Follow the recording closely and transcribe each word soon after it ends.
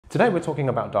Today we're talking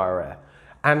about diarrhea,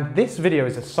 and this video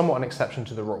is somewhat an exception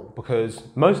to the rule because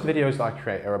most videos that I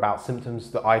create are about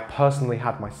symptoms that I personally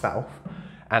had myself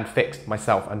and fixed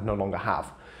myself and no longer have.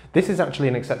 This is actually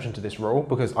an exception to this rule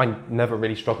because I never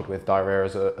really struggled with diarrhea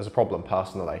as a problem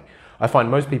personally. I find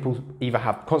most people either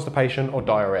have constipation or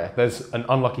diarrhea. There's an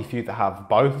unlucky few that have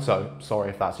both, so sorry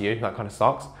if that's you, that kind of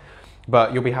sucks.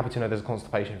 But you'll be happy to know there's a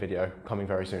constipation video coming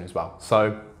very soon as well.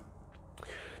 So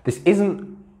this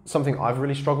isn't something I've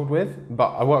really struggled with,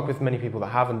 but I work with many people that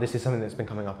have, and this is something that's been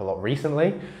coming up a lot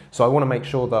recently. So I want to make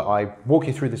sure that I walk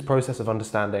you through this process of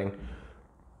understanding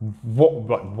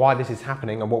why this is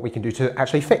happening and what we can do to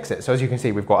actually fix it. So as you can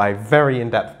see, we've got a very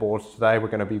in-depth board today.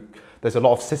 There's a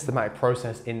lot of systematic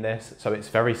process in this, so it's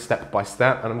very step by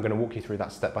step, and I'm going to walk you through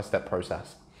that step-by-step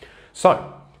process.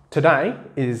 So today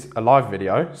is a live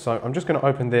video, so I'm just going to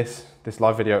open this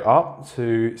live video up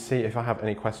to see if I have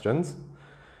any questions.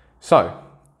 So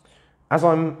as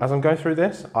I'm going through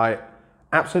this, I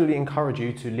absolutely encourage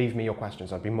you to leave me your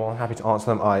questions. I'd be more than happy to answer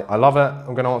them. I love it.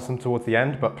 I'm going to answer them towards the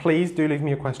end, but please do leave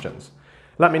me your questions.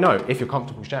 Let me know if you're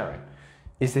comfortable sharing.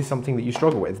 Is this something that you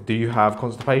struggle with? Do you have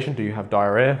constipation? Do you have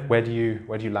diarrhea? Where do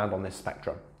you land on this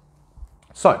spectrum?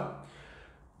 So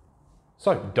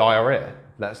diarrhea,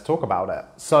 let's talk about it.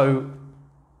 So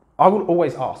I will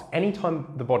always ask, anytime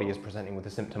the body is presenting with a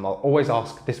symptom, I'll always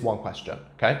ask this one question,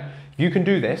 okay? If you can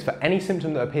do this for any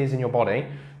symptom that appears in your body,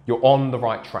 you're on the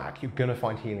right track. You're gonna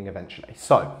find healing eventually.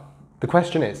 So the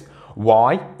question is,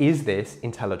 why is this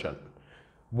intelligent?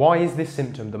 Why is this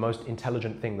symptom the most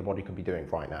intelligent thing the body could be doing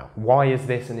right now? Why is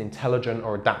this an intelligent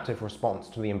or adaptive response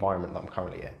to the environment that I'm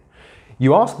currently in?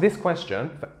 You ask this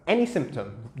question for any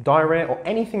symptom, diarrhea or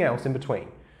anything else in between,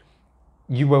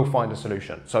 you will find a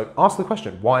solution. So ask the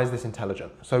question, why is this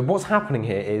intelligent? So what's happening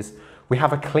here is we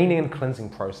have a cleaning and cleansing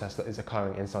process that is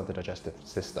occurring inside the digestive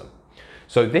system.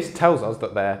 So this tells us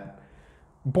that they're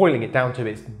boiling it down to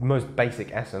its most basic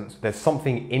essence. There's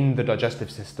something in the digestive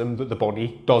system that the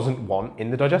body doesn't want in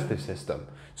the digestive system.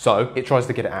 So it tries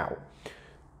to get it out.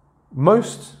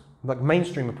 Most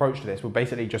mainstream approach to this would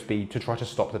basically just be to try to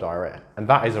stop the diarrhea. And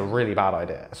that is a really bad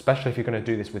idea, especially if you're going to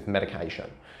do this with medication,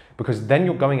 because then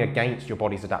you're going against your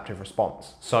body's adaptive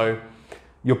response. So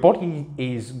your body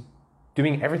is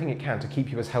doing everything it can to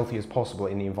keep you as healthy as possible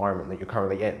in the environment that you're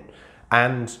currently in.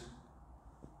 And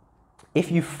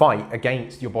if you fight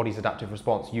against your body's adaptive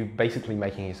response, you're basically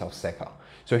making yourself sicker.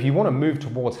 So if you want to move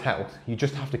towards health, you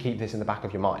just have to keep this in the back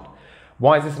of your mind.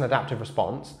 Why is this an adaptive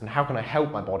response? And how can I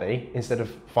help my body instead of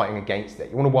fighting against it?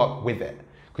 You want to work with it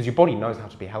because your body knows how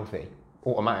to be healthy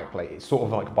automatically. It's sort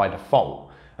of like by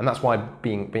default. And that's why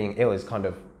being ill is kind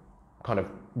of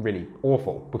really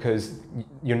awful, because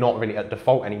you're not really at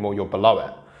default anymore, you're below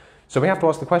it. So we have to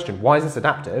ask the question, why is this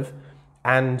adaptive?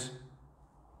 And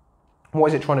what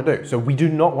is it trying to do? So we do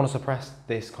not want to suppress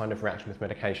this kind of reaction with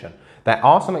medication. There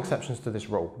are some exceptions to this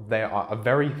rule. There are a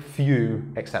very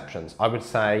few exceptions. I would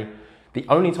say the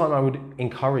only time I would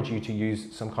encourage you to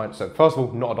use some kind of, so first of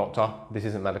all, not a doctor, this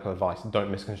isn't medical advice,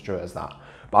 don't misconstrue it as that.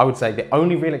 But I would say the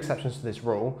only real exceptions to this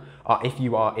rule are if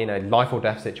you are in a life or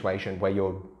death situation where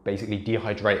you're basically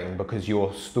dehydrating because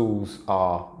your stools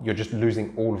you're just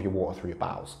losing all of your water through your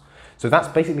bowels. So that's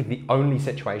basically the only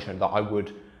situation that I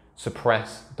would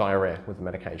suppress diarrhea with the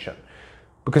medication.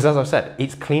 Because as I've said,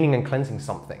 it's cleaning and cleansing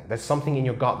something. There's something in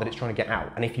your gut that it's trying to get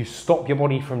out. And if you stop your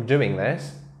body from doing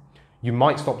this, you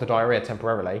might stop the diarrhea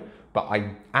temporarily, but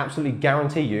I absolutely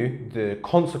guarantee you the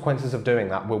consequences of doing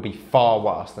that will be far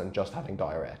worse than just having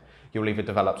diarrhea. You'll either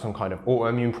develop some kind of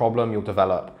autoimmune problem, you'll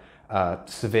develop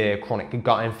severe chronic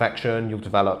gut infection, you'll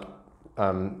develop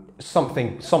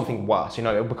something worse. You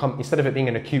know, it'll become, instead of it being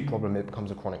an acute problem, it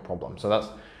becomes a chronic problem.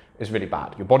 So it's really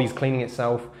bad. Your body's cleaning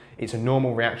itself. It's a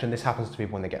normal reaction. This happens to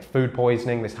people when they get food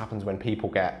poisoning. This happens when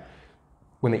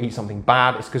when they eat something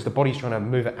bad. It's because the body's trying to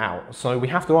move it out. So we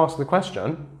have to ask the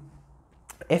question,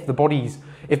 if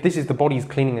this is the body's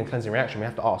cleaning and cleansing reaction, we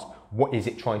have to ask, what is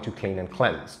it trying to clean and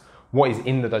cleanse? What is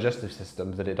in the digestive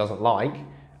system that it doesn't like?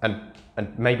 And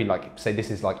maybe say this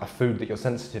is like a food that you're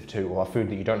sensitive to or a food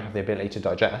that you don't have the ability to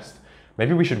digest.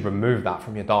 Maybe we should remove that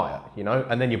from your diet, you know,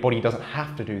 and then your body doesn't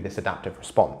have to do this adaptive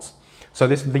response. So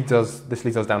this leads us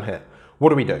down here. What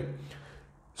do we do?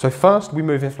 So first we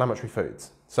move inflammatory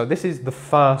foods. So this is the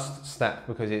first step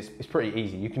because it's pretty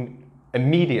easy. You can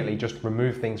immediately just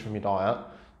remove things from your diet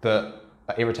that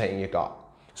are irritating your gut.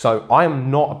 So I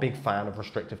am not a big fan of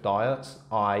restrictive diets.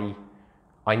 I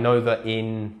know that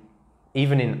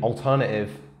even in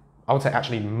alternative, I would say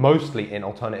actually mostly in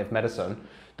alternative medicine,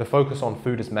 the focus on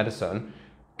food as medicine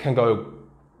can go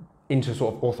into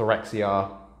sort of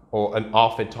orthorexia or an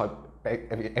ARFID type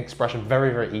expression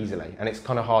very, very easily. And it's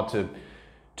kind of hard to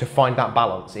to find that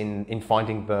balance in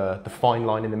finding the fine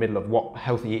line in the middle of what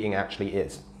healthy eating actually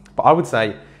is. But I would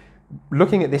say,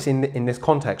 looking at this in this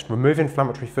context, remove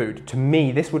inflammatory food, to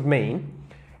me, this would mean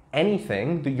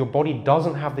anything that your body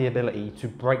doesn't have the ability to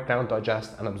break down,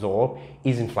 digest, and absorb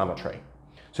is inflammatory.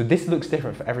 So this looks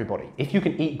different for everybody. If you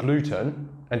can eat gluten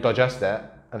and digest it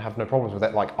and have no problems with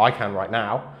it, like I can right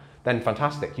now, then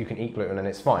fantastic, you can eat gluten and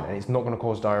it's fine, and it's not going to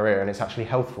cause diarrhea, and it's actually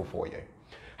healthful for you.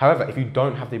 However, if you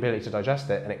don't have the ability to digest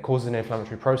it and it causes an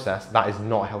inflammatory process, that is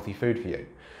not a healthy food for you.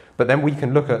 But then we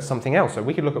can look at something else. So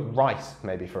we could look at rice,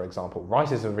 maybe, for example.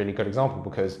 Rice is a really good example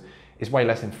because it's way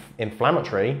less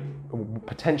inflammatory,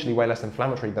 potentially way less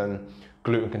inflammatory than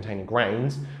gluten-containing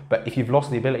grains. But if you've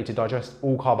lost the ability to digest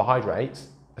all carbohydrates,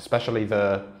 especially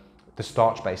the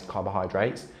starch-based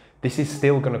carbohydrates, this is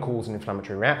still going to cause an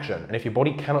inflammatory reaction. And if your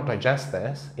body cannot digest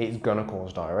this, it's going to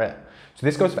cause diarrhea. So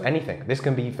this goes for anything. This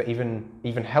can be for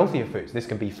even healthier foods. This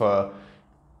can be for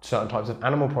certain types of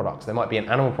animal products. There might be an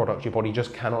animal product your body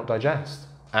just cannot digest.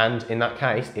 And in that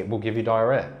case, it will give you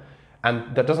diarrhea.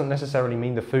 And that doesn't necessarily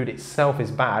mean the food itself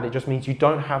is bad. It just means you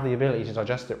don't have the ability to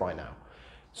digest it right now.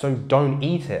 So don't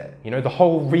eat it. You know, the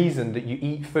whole reason that you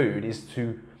eat food is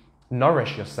to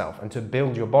nourish yourself and to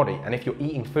build your body. And if you're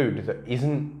eating food that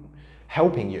isn't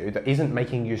helping you, that isn't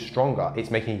making you stronger,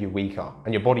 it's making you weaker.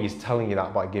 And your body is telling you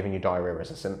that by giving you diarrhea as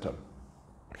a symptom.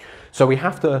 So we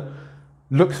have to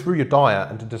look through your diet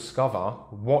and to discover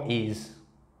what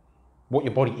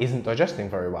your body isn't digesting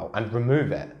very well and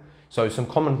remove it. So some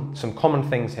common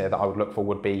things here that I would look for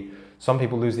would be, some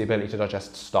people lose the ability to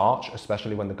digest starch,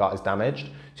 especially when the gut is damaged.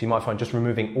 So you might find just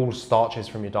removing all starches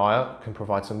from your diet can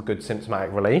provide some good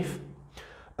symptomatic relief.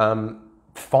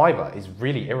 Fiber is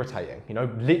really irritating, you know,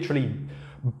 literally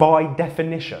by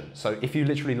definition. So if you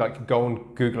literally like go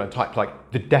on Google and type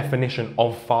like the definition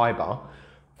of fiber,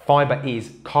 fiber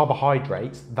is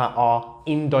carbohydrates that are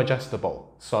indigestible.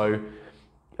 So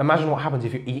imagine what happens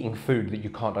if you're eating food that you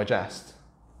can't digest.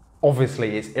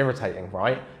 Obviously it's irritating,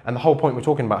 right? And the whole point we're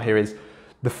talking about here is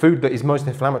the food that is most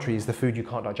inflammatory is the food you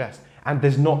can't digest. And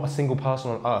there's not a single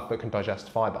person on earth that can digest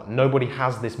fiber. Nobody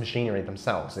has this machinery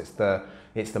themselves. It's the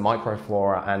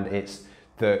microflora and it's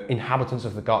the inhabitants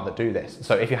of the gut that do this.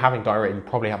 So if you're having diarrhea, you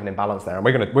probably have an imbalance there. And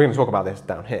we're gonna talk about this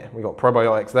down here. We've got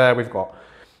probiotics there, we've got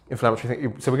inflammatory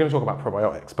things. So we're gonna talk about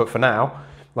probiotics. But for now,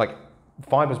 like,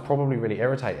 fiber is probably really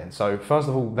irritating. So first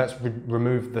of all, let's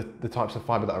remove the types of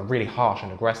fiber that are really harsh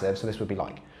and aggressive. So this would be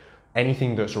like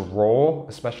anything that's raw,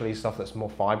 especially stuff that's more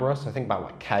fibrous. So think about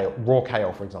like kale, raw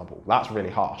kale, for example. That's really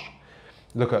harsh.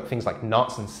 Look at things like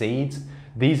nuts and seeds.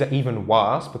 These are even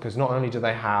worse because not only do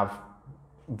they have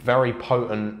very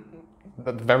potent,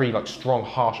 very like strong,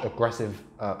 harsh, aggressive,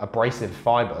 abrasive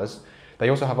fibers, they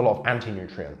also have a lot of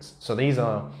anti-nutrients. So these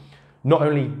are not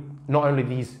only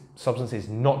these substances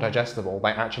not digestible,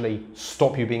 they actually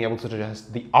stop you being able to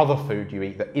digest the other food you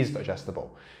eat that is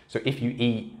digestible. So if you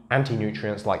eat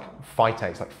anti-nutrients like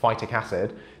phytates, like phytic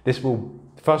acid, this will,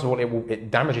 first of all,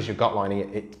 it damages your gut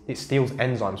lining. It steals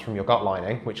enzymes from your gut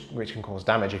lining, which can cause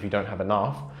damage if you don't have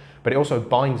enough. But it also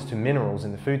binds to minerals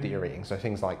in the food that you're eating. So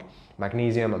things like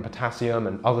magnesium and potassium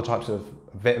and other types of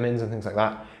vitamins and things like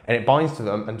that. And it binds to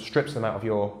them and strips them out of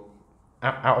your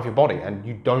body, and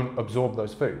you don't absorb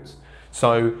those foods.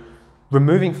 So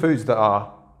removing foods that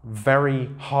are very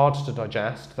hard to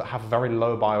digest, that have very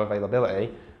low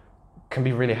bioavailability, can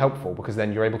be really helpful because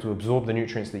then you're able to absorb the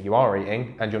nutrients that you are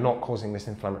eating and you're not causing this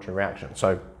inflammatory reaction.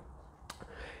 So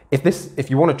if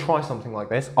you want to try something like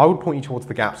this, I would point you towards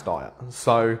the GAPS diet.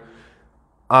 So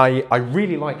I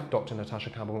really like Dr. Natasha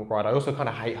Campbell-McBride. I also kind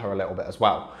of hate her a little bit as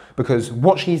well, because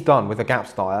what she's done with the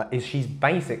GAPS diet is she's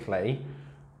basically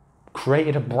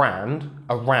created a brand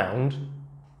around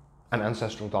an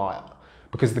ancestral diet,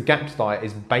 because the GAPS diet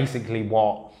is basically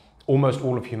what almost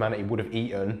all of humanity would have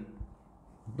eaten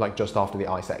like just after the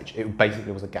Ice Age. It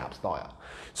basically was a GAPS diet.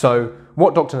 So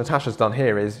what Dr. Natasha's done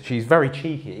here is she's very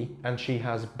cheeky and she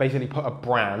has basically put a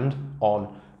brand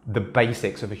on the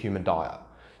basics of a human diet.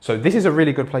 So this is a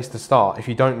really good place to start if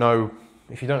you don't know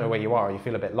where you are or you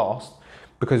feel a bit lost,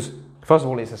 because first of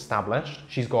all, it's established.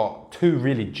 She's got 2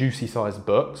 really juicy sized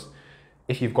books.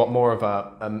 If you've got more of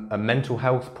a mental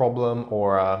health problem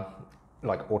or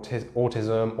like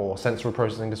autism or sensory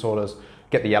processing disorders,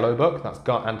 get the yellow book, that's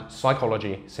gut and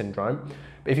psychology syndrome.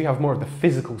 But if you have more of the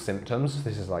physical symptoms,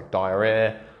 this is like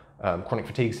diarrhea, chronic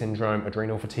fatigue syndrome,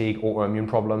 adrenal fatigue, autoimmune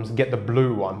problems, get the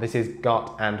blue one. This is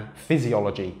gut and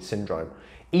physiology syndrome.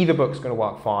 Either book's going to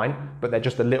work fine, but they're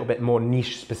just a little bit more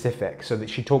niche specific. So that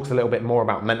she talks a little bit more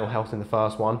about mental health in the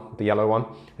first one, the yellow one,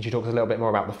 and she talks a little bit more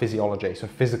about the physiology, so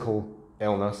physical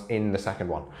illness in the second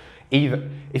one. Either,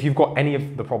 if you've got any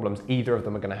of the problems, either of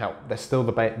them are going to help. They're still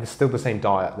the same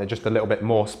diet. They're just a little bit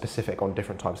more specific on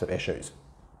different types of issues.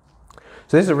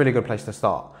 So this is a really good place to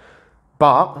start.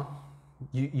 But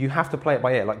you have to play it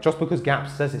by ear. Like, just because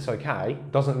GAPS says it's okay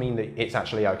doesn't mean that it's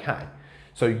actually okay.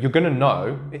 So you're going to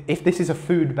know, if this is a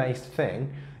food-based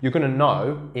thing, you're going to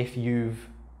know if you've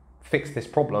fixed this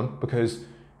problem because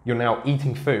you're now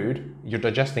eating food, you're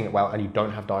digesting it well, and you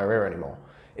don't have diarrhea anymore.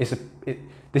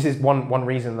 This is one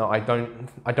reason that I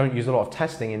don't use a lot of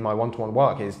testing in my one-to-one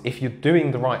work, is if you're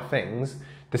doing the right things,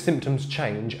 the symptoms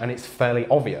change and it's fairly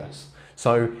obvious.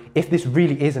 So if this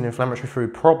really is an inflammatory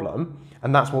food problem,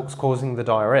 and that's what's causing the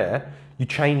diarrhea, you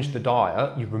change the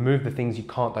diet, you remove the things you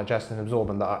can't digest and absorb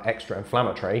and that are extra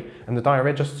inflammatory, and the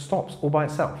diarrhea just stops all by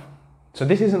itself. So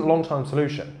this isn't a long-term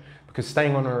solution, because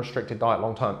staying on a restricted diet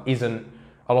long-term isn't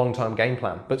a long-term game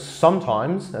plan. But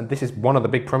sometimes, and this is one of the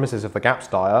big premises of the GAPS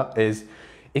diet, is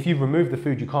if you remove the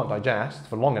food you can't digest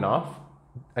for long enough,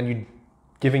 and you're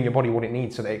giving your body what it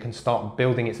needs so that it can start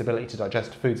building its ability to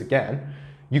digest foods again,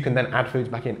 you can then add foods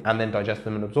back in and then digest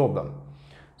them and absorb them.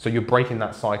 So you're breaking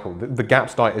that cycle. The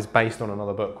GAPS diet is based on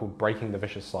another book called Breaking the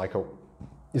Vicious Cycle.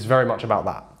 It's very much about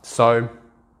that. So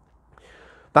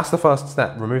that's the first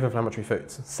step, remove inflammatory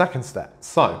foods. Second step,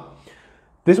 so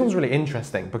this one's really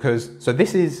interesting because, so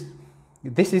this is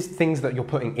things that you're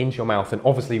putting into your mouth, and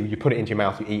obviously you put it into your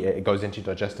mouth, you eat it, it goes into your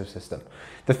digestive system.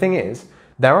 The thing is,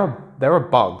 there are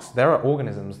bugs, there are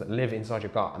organisms that live inside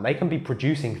your gut, and they can be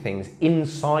producing things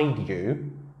inside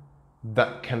you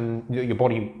that your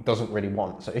body doesn't really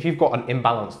want. So if you've got an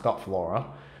imbalanced gut flora,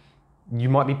 you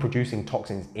might be producing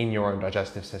toxins in your own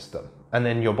digestive system. And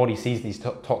then your body sees these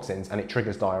toxins and it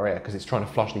triggers diarrhea because it's trying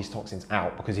to flush these toxins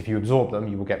out, because if you absorb them,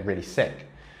 you will get really sick.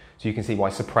 So you can see why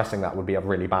suppressing that would be a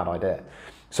really bad idea.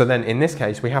 So then in this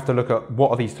case, we have to look at what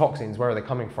are these toxins, where are they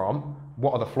coming from,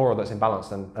 what are the flora that's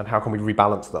imbalanced, and how can we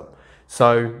rebalance them.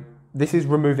 So this is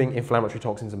removing inflammatory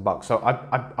toxins and bugs. So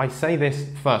I say this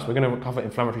first, we're going to cover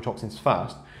inflammatory toxins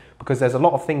first, because there's a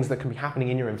lot of things that can be happening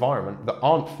in your environment that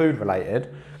aren't food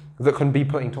related that can be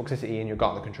putting toxicity in your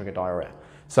gut that can trigger diarrhea.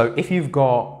 So if you've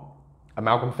got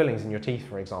amalgam fillings in your teeth,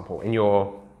 for example,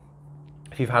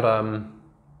 if you've had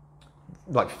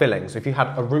like fillings, if you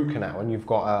had a root canal and you've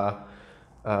got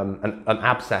an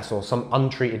abscess or some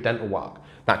untreated dental work,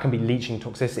 that can be leaching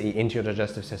toxicity into your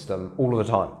digestive system all of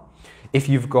the time. If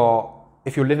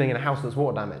you're living in a house that's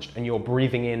water damaged and you're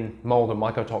breathing in mold and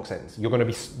mycotoxins,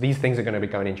 these things are going to be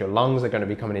going into your lungs, they're going to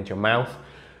be coming into your mouth.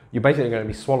 You're basically going to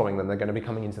be swallowing them, they're going to be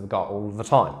coming into the gut all the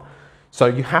time. So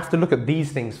you have to look at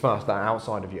these things first that are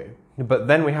outside of you. But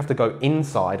then we have to go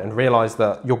inside and realize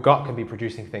that your gut can be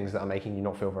producing things that are making you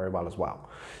not feel very well as well.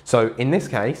 So in this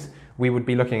case, we would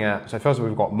be looking at, so first of all,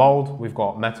 we've got mold, we've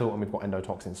got metal, and we've got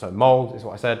endotoxins. So mold is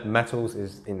what I said, metals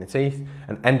is in the teeth,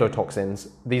 and endotoxins,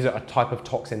 these are a type of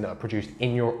toxin that are produced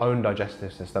in your own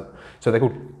digestive system. So they're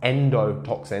called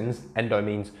endotoxins. Endo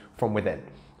means from within.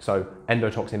 So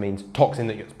endotoxin means toxin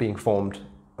that's being formed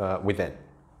within.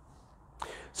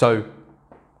 So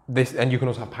this, and you can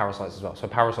also have parasites as well. So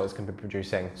parasites can be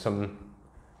producing some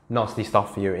nasty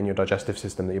stuff for you in your digestive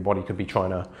system that your body could be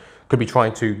trying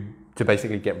to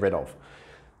basically get rid of.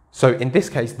 So in this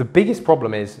case, the biggest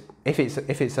problem is if it's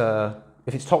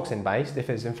toxin based, if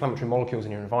there's inflammatory molecules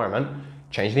in your environment,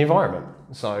 change the environment.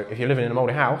 So if you're living in a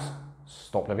moldy house,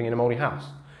 stop living in a moldy house.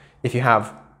 If you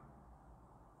have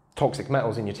toxic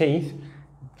metals in your teeth,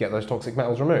 get those toxic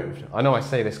metals removed. I know I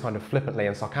say this kind of flippantly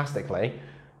and sarcastically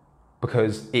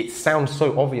because it sounds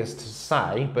so obvious to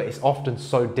say, but it's often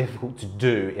so difficult to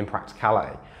do in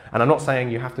practicality. And I'm not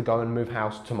saying you have to go and move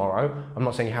house tomorrow. I'm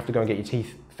not saying you have to go and get your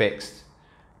teeth fixed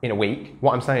in a week.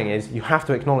 What I'm saying is you have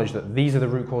to acknowledge that these are the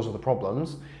root cause of the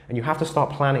problems, and you have to start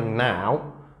planning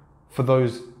now for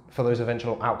those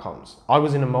eventual outcomes. I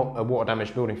was in a water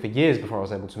damaged building for years before I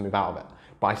was able to move out of it,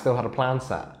 but I still had a plan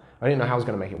set. I didn't know how I was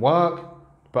going to make it work,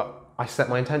 but I set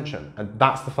my intention, and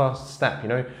that's the first step. You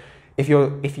know,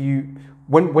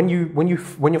 when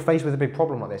you're faced with a big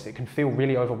problem like this, it can feel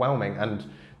really overwhelming, and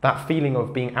that feeling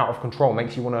of being out of control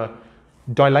makes you want to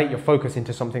dilate your focus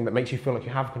into something that makes you feel like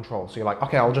you have control. So you're like,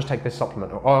 okay, I'll just take this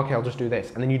supplement, or oh, okay, I'll just do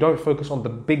this, and then you don't focus on the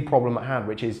big problem at hand,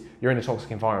 which is you're in a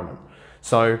toxic environment.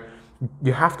 So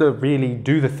you have to really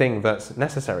do the thing that's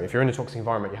necessary. If you're in a toxic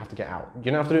environment, you have to get out.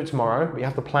 You don't have to do it tomorrow, but you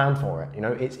have to plan for it. You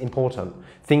know, it's important.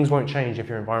 Things won't change if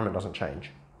your environment doesn't change.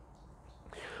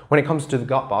 When it comes to the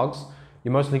gut bugs,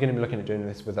 you're mostly going to be looking at doing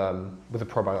this with a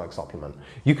probiotic supplement.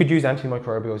 You could use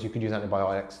antimicrobials, you could use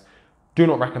antibiotics. Do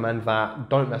not recommend that.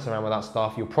 Don't mess around with that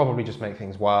stuff. You'll probably just make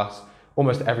things worse.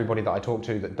 Almost everybody that I talk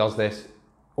to that does this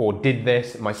or did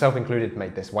this, myself included,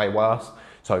 made this way worse.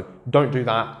 So don't do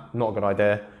that, not a good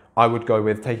idea. I would go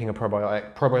with taking a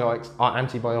probiotic. Probiotics are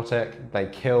antibiotic, they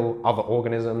kill other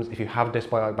organisms. If you have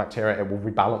dysbiotic bacteria, it will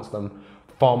rebalance them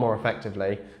far more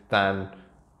effectively than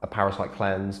a parasite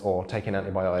cleanse or taking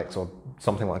antibiotics or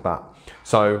something like that.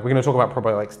 So we're going to talk about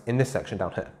probiotics in this section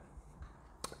down here.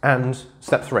 And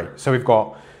step 3.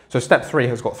 So step 3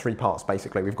 has got 3 parts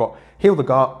basically. We've got heal the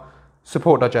gut,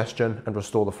 support digestion, and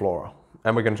restore the flora.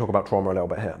 And we're going to talk about trauma a little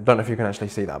bit here. Don't know if you can actually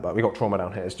see that, but we've got trauma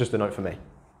down here. It's just a note for me.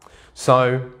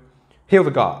 So heal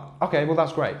the gut. Okay, well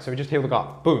that's great. So we just heal the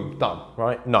gut. Boom, done,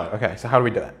 right? No, okay, so how do we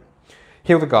do it?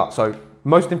 Heal the gut. So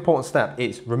most important step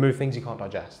is remove things you can't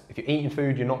digest. If you're eating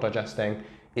food you're not digesting,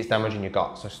 it's damaging your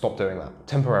gut, so stop doing that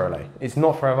temporarily. It's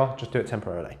not forever, just do it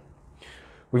temporarily.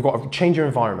 We've got to change your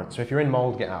environment. So if you're in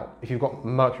mold, get out. If you've got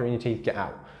mercury in your teeth, get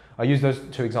out. I use those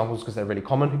 2 examples because they're really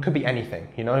common. It could be anything,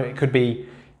 you know, it could be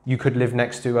you could live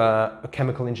next to a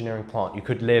chemical engineering plant. You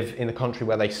could live in a country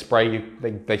where they spray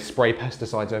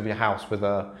pesticides over your house with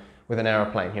an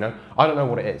aeroplane, you know. I don't know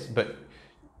what it is, but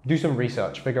do some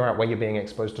research, figure out where you're being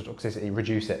exposed to toxicity,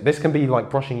 reduce it. This can be like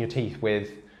brushing your teeth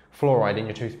with fluoride in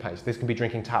your toothpaste. This can be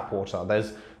drinking tap water.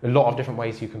 There's a lot of different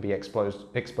ways you can be exposed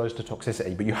to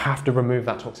toxicity, but you have to remove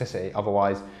that toxicity.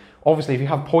 Otherwise, obviously, if you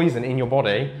have poison in your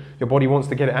body wants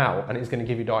to get it out and it's going to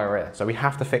give you diarrhea. So we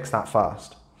have to fix that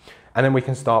first. And then we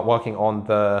can start working on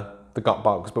the gut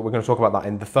bugs, but we're going to talk about that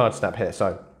in the 3rd step here.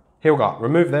 So heal gut,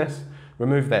 remove this,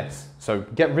 remove this. So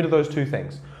get rid of those 2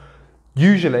 things.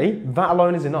 Usually that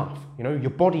alone is enough. You know,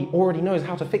 your body already knows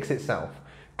how to fix itself.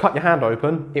 Cut your hand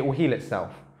open, it will heal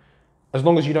itself. As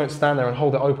long as you don't stand there and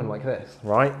hold it open like this,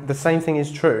 right? The same thing is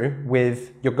true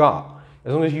with your gut.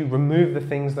 As long as you remove the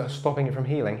things that are stopping it from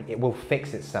healing, it will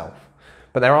fix itself.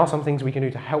 But there are some things we can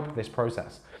do to help this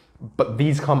process. But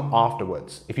these come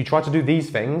afterwards. If you try to do these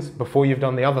things before you've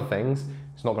done the other things,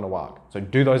 it's not going to work. So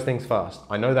do those things first.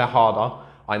 I know they're harder.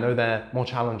 I know they're more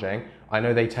challenging. I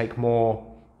know they take more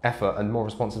effort and more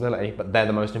responsibility, but they're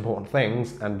the most important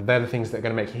things, and they're the things that are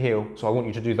going to make you heal. So I want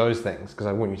you to do those things because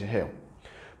I want you to heal.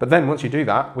 But then once you do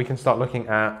that, we can start looking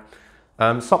at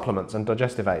supplements and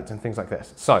digestive aids and things like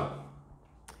this. So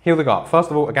heal the gut. First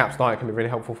of all, a GAPS diet can be really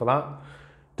helpful for that.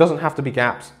 Doesn't have to be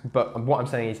GAPS, but what I'm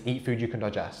saying is eat food you can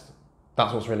digest.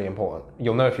 That's what's really important.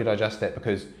 You'll know if you digest it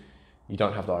because you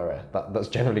don't have diarrhea. That's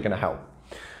generally going to help.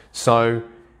 So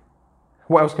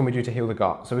what else can we do to heal the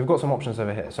gut? So we've got some options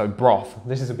over here. So broth,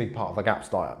 this is a big part of the GAPS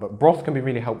diet, but broth can be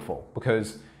really helpful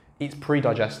because it's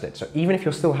pre-digested. So even if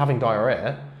you're still having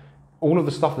diarrhea, all of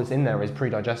the stuff that's in there is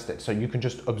pre-digested. So you can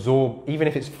just absorb, even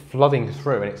if it's flooding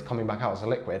through and it's coming back out as a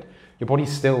liquid, your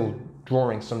body's still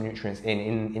drawing some nutrients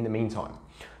in the meantime.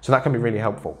 So that can be really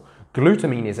helpful.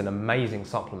 Glutamine is an amazing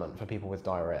supplement for people with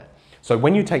diarrhea. So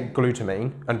when you take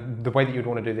glutamine, and the way that you'd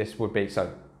want to do this would be,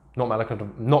 so not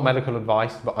medical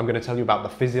advice, but I'm going to tell you about the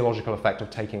physiological effect of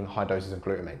taking high doses of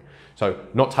glutamine. So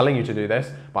not telling you to do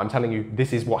this, but I'm telling you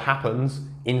this is what happens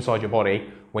inside your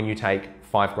body when you take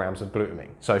 5 grams of glutamine.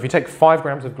 So if you take 5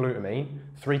 grams of glutamine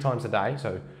 3 times a day,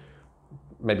 so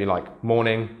maybe like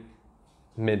morning,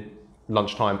 mid,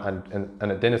 lunchtime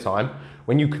and at dinner time,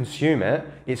 when you consume it,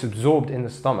 it's absorbed in the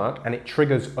stomach and it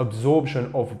triggers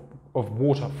absorption of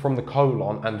water from the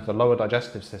colon and the lower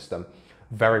digestive system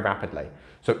very rapidly.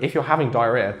 So if you're having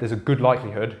diarrhea, there's a good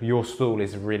likelihood your stool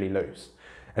is really loose.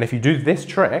 And if you do this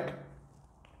trick,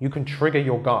 you can trigger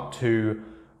your gut to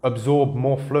absorb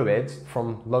more fluids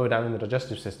from lower down in the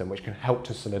digestive system, which can help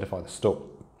to solidify the stool.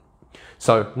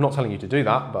 So I'm not telling you to do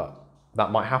that, but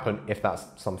that might happen if that's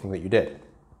something that you did.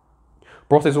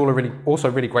 Broth is also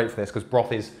really great for this because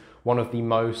broth is one of the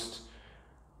most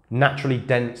naturally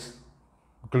dense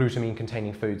glutamine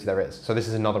containing foods there is. So this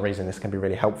is another reason this can be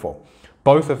really helpful.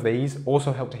 Both of these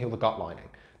also help to heal the gut lining.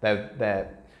 The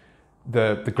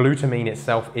glutamine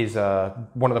itself is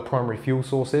one of the primary fuel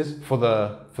sources for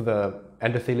the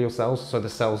endothelial cells, so the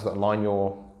cells that line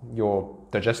your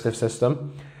digestive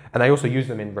system. And they also use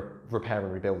them in repair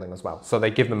and rebuilding as well. So they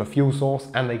give them a fuel source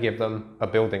and they give them a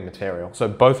building material. So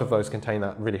both of those contain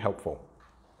that, really helpful.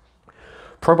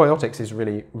 Probiotics is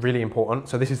really, really important.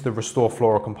 So this is the restore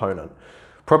flora component.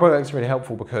 Probiotics are really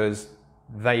helpful because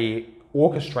they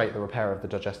orchestrate the repair of the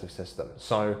digestive system.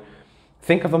 So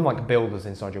think of them like builders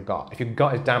inside your gut. If your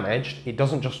gut is damaged, it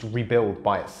doesn't just rebuild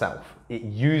by itself. It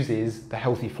uses the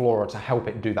healthy flora to help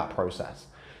it do that process.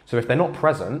 So if they're not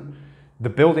present, the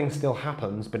building still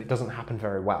happens, but it doesn't happen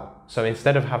very well. So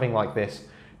instead of having like this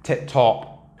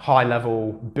tip-top,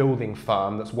 high-level building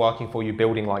firm that's working for you,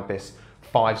 building like this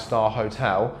 5-star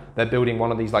hotel, they're building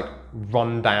one of these like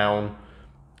run-down,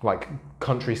 like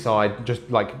countryside, just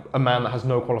like a man that has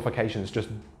no qualifications, just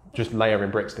just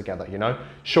layering bricks together, you know?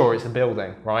 Sure, it's a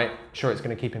building, right? Sure, it's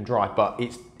going to keep him dry, but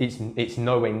it's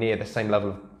nowhere near the same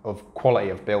level of quality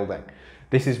of building.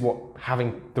 This is what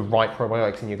having the right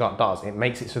probiotics in your gut does. It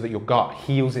makes it so that your gut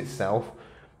heals itself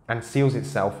and seals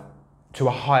itself to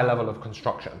a higher level of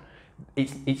construction.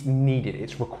 It's needed,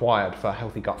 it's required for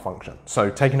healthy gut function. So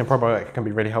taking a probiotic can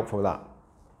be really helpful with that.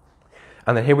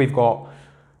 And then here we've got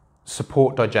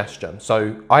support digestion.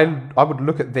 So I would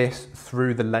look at this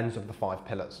through the lens of the 5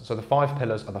 pillars. So the 5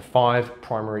 pillars are the 5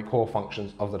 primary core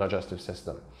functions of the digestive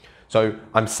system. So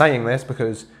I'm saying this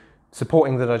because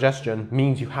supporting the digestion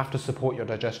means you have to support your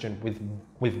digestion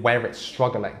with where it's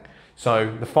struggling.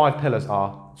 So the 5 pillars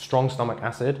are strong stomach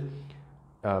acid,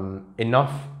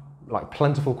 enough, like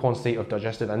plentiful quantity of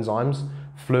digestive enzymes,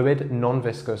 fluid,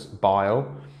 non-viscous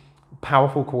bile,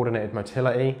 powerful coordinated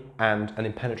motility, and an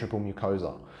impenetrable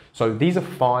mucosa. So these are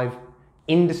 5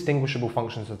 indistinguishable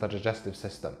functions of the digestive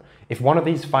system. If one of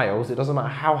these fails, it doesn't matter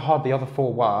how hard the other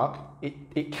 4 work,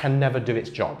 it can never do its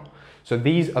job. So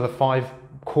these are the 5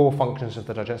 core functions of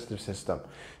the digestive system.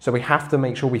 So we have to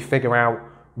make sure we figure out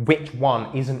which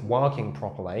one isn't working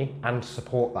properly and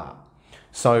support that.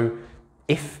 So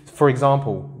if, for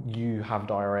example, you have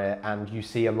diarrhea and you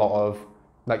see a lot of,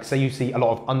 like say you see a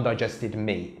lot of undigested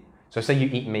meat. So say you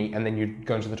eat meat and then you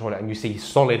go into the toilet and you see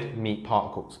solid meat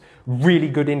particles. Really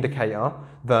good indicator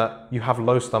that you have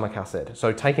low stomach acid.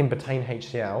 So taking betaine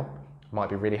HCl might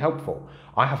be really helpful.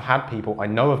 I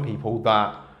know of people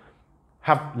that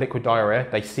have liquid diarrhea,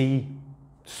 they see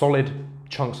solid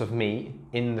chunks of meat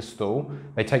in the stool,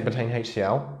 they take betaine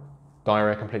HCl,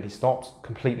 diarrhea completely stops,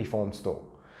 completely formed stool.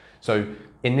 So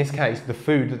in this case, the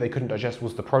food that they couldn't digest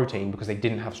was the protein because they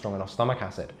didn't have strong enough stomach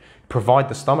acid. Provide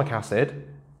the stomach acid,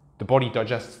 the body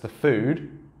digests the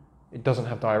food, it doesn't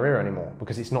have diarrhea anymore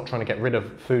because it's not trying to get rid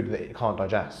of food that it can't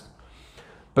digest.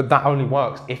 But that only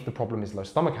works if the problem is low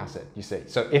stomach acid, you see.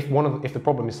 So if the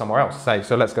problem is somewhere else,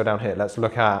 so let's go down here, let's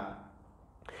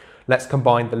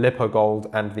combine the Lipogold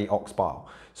and the ox bile.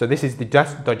 So this is the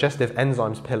digestive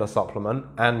enzymes pillar supplement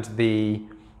and the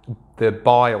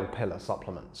bile pillar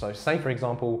supplement. So say for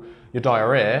example, your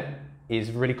diarrhea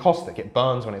is really caustic, it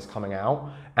burns when it's coming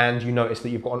out, and you notice that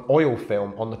you've got an oil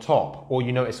film on the top, or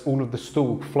you notice all of the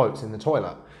stool floats in the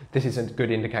toilet. This is a good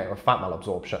indicator of fat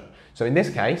malabsorption. So in this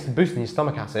case, boosting your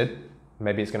stomach acid,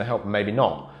 maybe it's going to help, maybe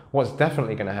not. What's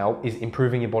definitely going to help is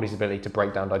improving your body's ability to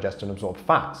break down, digest and absorb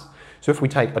fats. So if we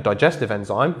take a digestive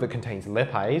enzyme that contains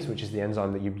lipase, which is the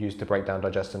enzyme that you use to break down,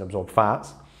 digest and absorb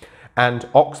fats, and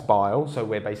ox bile, so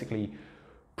we're basically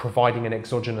providing an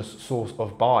exogenous source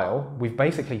of bile, we've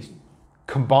basically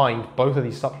combined both of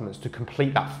these supplements to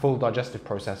complete that full digestive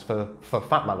process for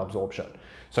fat malabsorption.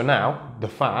 So now the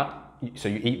fat, so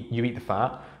you eat the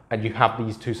fat and you have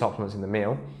these 2 supplements in the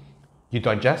meal, you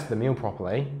digest the meal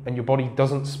properly and your body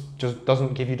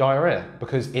doesn't give you diarrhea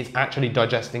because it's actually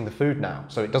digesting the food now.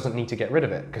 So it doesn't need to get rid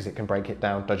of it because it can break it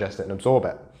down, digest it and absorb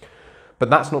it. But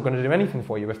that's not going to do anything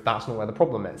for you if that's not where the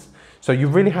problem is. So you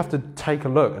really have to take a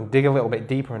look and dig a little bit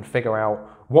deeper and figure out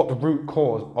what the root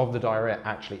cause of the diarrhea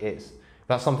actually is. If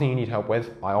that's something you need help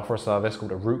with, I offer a service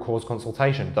called a root cause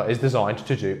consultation that is designed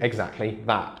to do exactly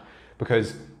that.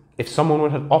 Because if someone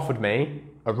would have offered me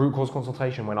a root cause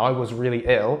consultation when I was really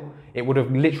ill, it would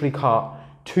have literally cut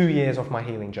 2 years off my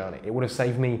healing journey. It would have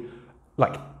saved me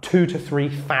like £2,000 to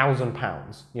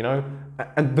 £3,000, you know?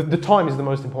 And the time is the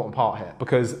most important part here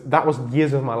because that was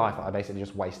years of my life that I basically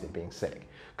just wasted being sick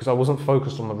because I wasn't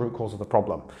focused on the root cause of the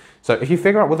problem. So if you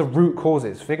figure out what the root cause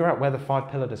is, figure out where the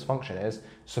 5 pillar dysfunction is,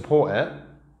 support it,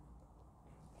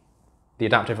 the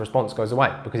adaptive response goes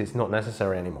away because it's not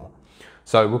necessary anymore.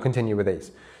 So we'll continue with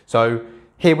these. So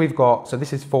here we've got, so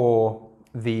this is for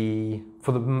the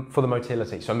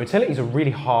motility. So motility is a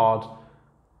really hard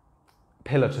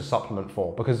pillar to supplement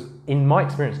for because in my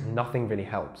experience, nothing really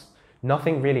helps.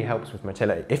 Nothing really helps with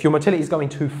motility. If your motility is going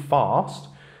too fast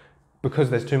because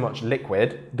there's too much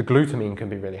liquid, the glutamine can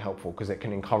be really helpful because it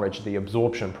can encourage the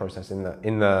absorption process in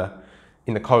the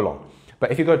colon.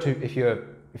 But if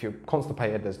you're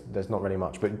constipated, there's not really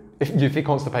much. But if you're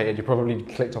constipated, you probably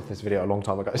clicked off this video a long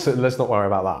time ago. So let's not worry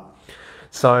about that.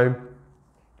 So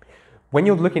when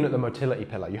you're looking at the motility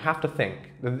pillar, you have to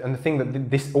think, and the thing that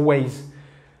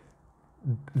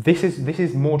this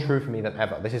is more true for me than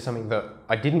ever. This is something that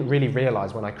I didn't really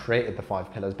realize when I created the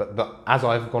 5 pillars, but that as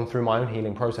I've gone through my own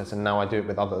healing process and now I do it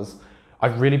with others,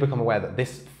 I've really become aware that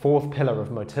this 4th pillar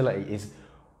of motility is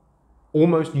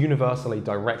almost universally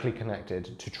directly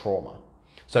connected to trauma.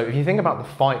 So if you think about the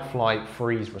fight, flight,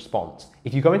 freeze response,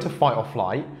 if you go into fight or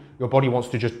flight, your body wants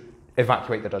to just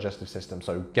evacuate the digestive system.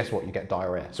 So guess what? You get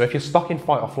diarrhea. So if you're stuck in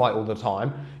fight or flight all the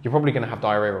time, you're probably going to have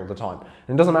diarrhea all the time.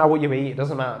 And it doesn't matter what you eat. It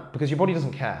doesn't matter because your body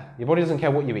doesn't care. Your body doesn't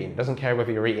care what you eat. It doesn't care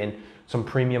whether you're eating some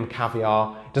premium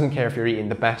caviar. It doesn't care if you're eating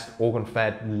the best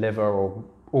organ-fed liver or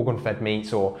organ-fed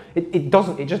meats, or it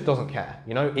just doesn't care.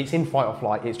 You know, it's in fight or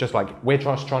flight. It's just like, we're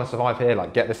just trying to survive here.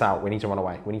 Like, get this out. We need to run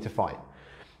away. We need to fight.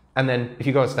 And then if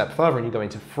you go a step further and you go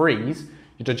into freeze,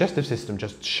 your digestive system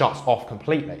just shuts off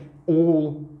completely.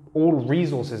 All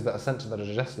resources that are sent to the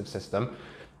digestive system,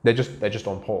 they're just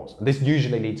on pause. And this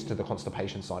usually leads to the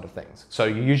constipation side of things. So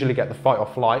you usually get the fight or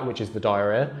flight, which is the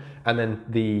diarrhea, and then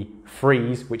the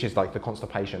freeze, which is like the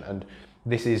constipation. And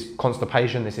this is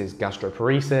constipation, this is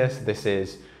gastroparesis, this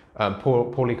is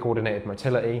poorly coordinated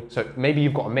motility. So maybe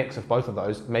you've got a mix of both of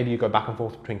those. Maybe you go back and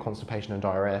forth between constipation and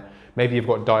diarrhea. Maybe you've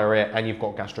got diarrhea and you've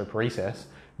got gastroparesis.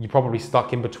 You're probably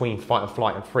stuck in between fight or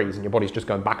flight and freeze, and your body's just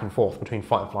going back and forth between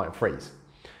fight and flight and freeze.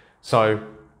 So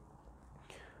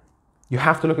you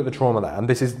have to look at the trauma there, and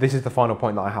this is the final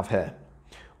point that I have here.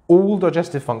 All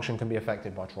digestive function can be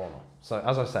affected by trauma. So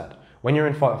as I said, when you're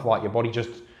in fight or flight, your body just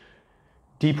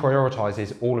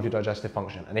deprioritizes all of your digestive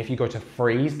function. And if you go to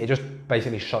freeze, it just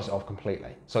basically shuts it off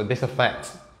completely. So this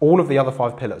affects all of the other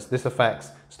 5 pillars. This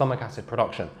affects stomach acid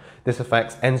production. This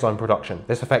affects enzyme production.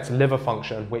 This affects liver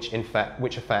function, which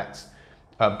affects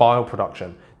bile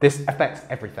production. This affects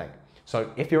everything.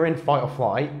 So if you're in fight or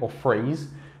flight or freeze,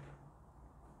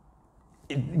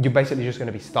 you're basically just going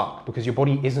to be stuck because your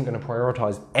body isn't going to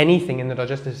prioritize anything in the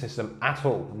digestive system at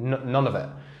all. None of it.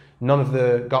 None of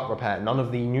the gut repair, none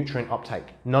of the nutrient uptake,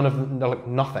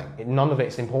 nothing. None of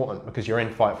it's important because you're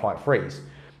in fight, flight, freeze.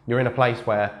 You're in a place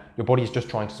where your body's just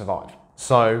trying to survive.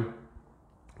 So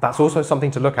that's also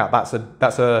something to look at.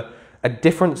 That's a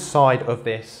different side of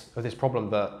this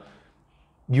problem that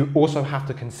you also have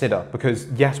to consider, because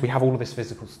yes, we have all of this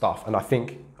physical stuff, and I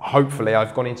think hopefully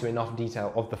I've gone into enough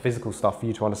detail of the physical stuff for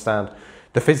you to understand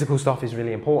the physical stuff is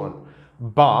really important.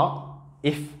 But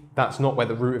if that's not where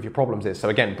the root of your problems is, so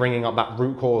again, bringing up that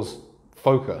root cause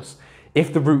focus,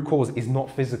 if the root cause is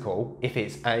not physical, if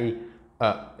it's a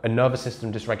nervous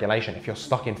system dysregulation, if you're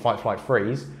stuck in fight, flight,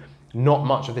 freeze, not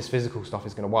much of this physical stuff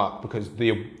is going to work, because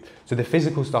the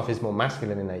physical stuff is more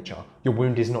masculine in nature. Your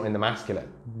wound is not in the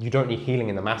masculine. You don't need healing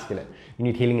in the masculine. You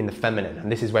need healing in the feminine, and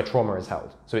this is where trauma is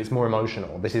held. So it's more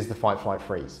emotional. This is the fight, flight,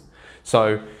 freeze.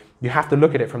 So you have to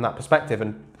look at it from that perspective,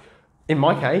 and in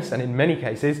my case, and in many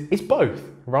cases, it's both,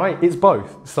 right? It's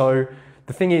both. So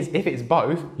the thing is, if it's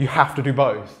both, you have to do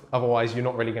both. Otherwise, you're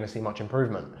not really going to see much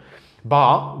improvement.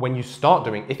 But when you start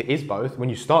doing, if it is both, when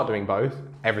you start doing both,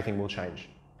 everything will change.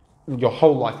 Your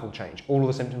whole life will change. All of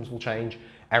the symptoms will change.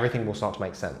 Everything will start to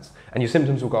make sense. And your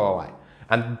symptoms will go away.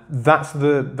 And that's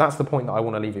the point that I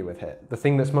want to leave you with here. The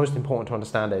thing that's most important to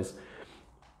understand is,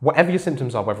 whatever your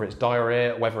symptoms are, whether it's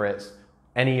diarrhea, whether it's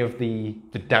any of the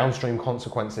downstream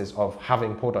consequences of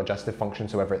having poor digestive function,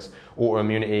 so whether it's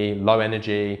autoimmunity, low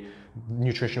energy,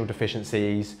 nutritional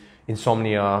deficiencies,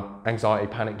 insomnia, anxiety,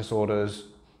 panic disorders,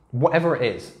 whatever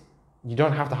it is, you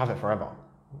don't have to have it forever.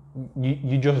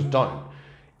 You just don't.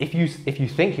 If you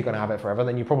think you're going to have it forever,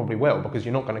 then you probably will, because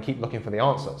you're not going to keep looking for the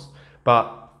answers.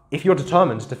 But if you're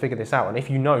determined to figure this out, and if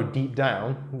you know deep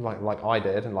down, like I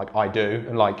did, and like I do,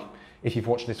 and like if you've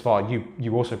watched this far,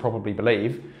 you also probably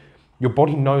believe, your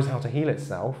body knows how to heal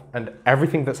itself, and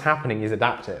everything that's happening is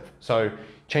adaptive. So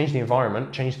change the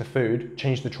environment, change the food,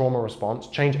 change the trauma response,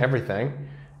 change everything,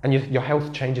 and your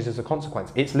health changes as a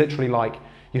consequence. It's literally like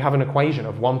you have an equation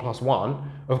of 1 +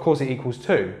 1, of course it equals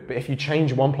 2, but if you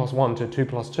change 1 + 1 to 2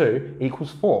 + 2, it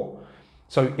equals 4.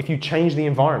 So if you change the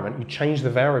environment, you change the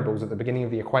variables at the beginning of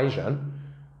the equation,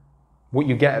 what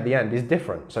you get at the end is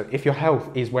different. So if your health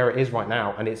is where it is right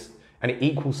now, and it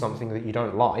equals something that you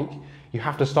don't like, you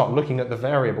have to start looking at the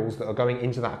variables that are going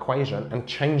into that equation and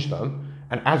change them.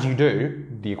 And as you do,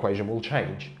 the equation will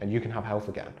change and you can have health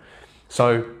again.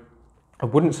 So I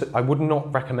would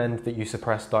not recommend that you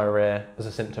suppress diarrhea as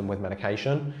a symptom with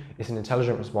medication. It's an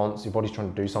intelligent response. Your body's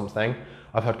trying to do something.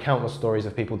 I've heard countless stories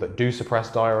of people that do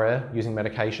suppress diarrhea using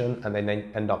medication, and then they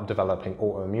end up developing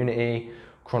autoimmunity,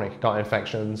 chronic gut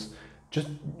infections.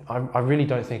 I really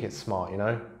don't think it's smart, you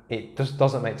know? It just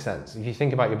doesn't make sense. If you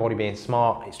think about your body being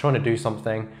smart, it's trying to do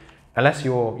something, unless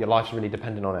your life's really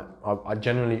dependent on it, I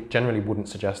generally wouldn't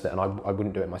suggest it, and I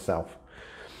wouldn't do it myself.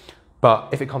 But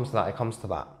if it comes to that, it comes to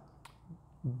that.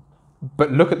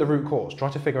 But look at the root cause. Try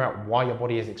to figure out why your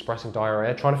body is expressing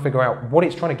diarrhea. Try to figure out what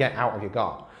it's trying to get out of your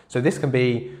gut. So this can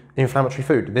be inflammatory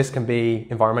food. This can be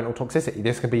environmental toxicity.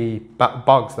 This can be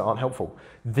bugs that aren't helpful.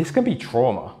 This can be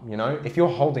trauma, you know, if you're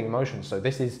holding emotions. So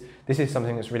this is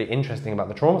something that's really interesting about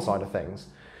the trauma side of things.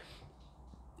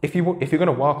 if you're going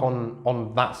to work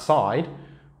on that side,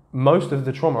 most of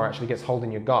the trauma actually gets held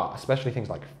in your gut, especially things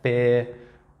like fear,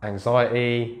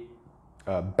 anxiety,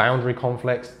 boundary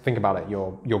conflicts. Think about it.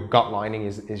 Your gut lining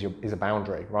is a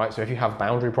boundary, right? So if you have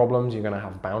boundary problems, you're going to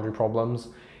have boundary problems.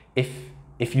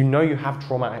 If you know you have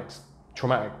traumatic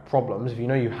problems, if you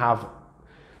know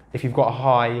if you've got a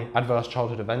high adverse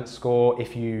childhood event score,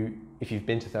 if you've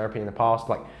been to therapy in the past,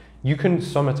 like, you can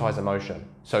somatize emotion.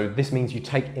 So this means you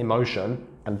take emotion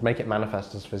and make it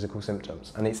manifest as physical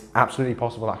symptoms. And it's absolutely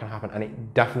possible that can happen, and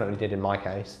it definitely did in my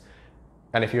case.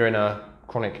 And if you have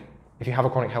a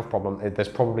chronic health problem, there's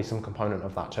probably some component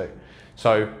of that too.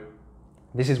 So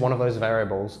this is one of those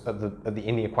variables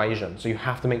in the equation. So you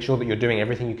have to make sure that you're doing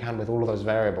everything you can with all of those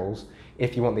variables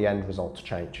if you want the end result to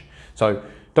change. So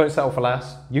don't settle for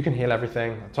less. You can heal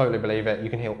everything. I totally believe it. You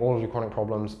can heal all of your chronic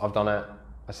problems. I've done it.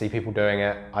 I see people doing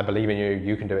it. I believe in you.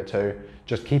 You can do it too.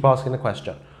 Just keep asking the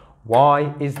question.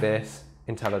 Why is this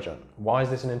intelligent? Why is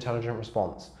this an intelligent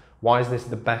response? Why is this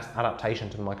the best adaptation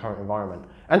to my current environment?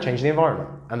 And change the environment,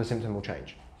 and the symptom will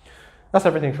change. That's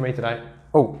everything for me today.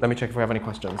 Oh, let me check if we have any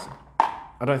questions.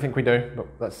 I don't think we do, but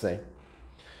let's see.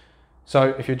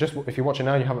 So if you're watching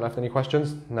now, you haven't left any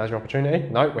questions, now's your opportunity.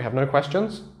 No, we have no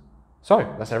questions. So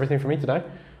that's everything for me today.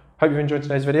 Hope you've enjoyed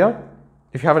today's video.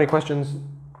 If you have any questions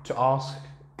to ask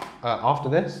after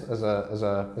this, as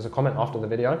a comment after the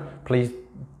video, please,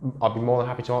 I'll be more than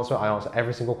happy to answer it. I answer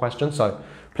every single question, so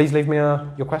please leave me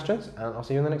your questions, and I'll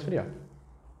see you in the next video.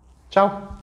 Ciao.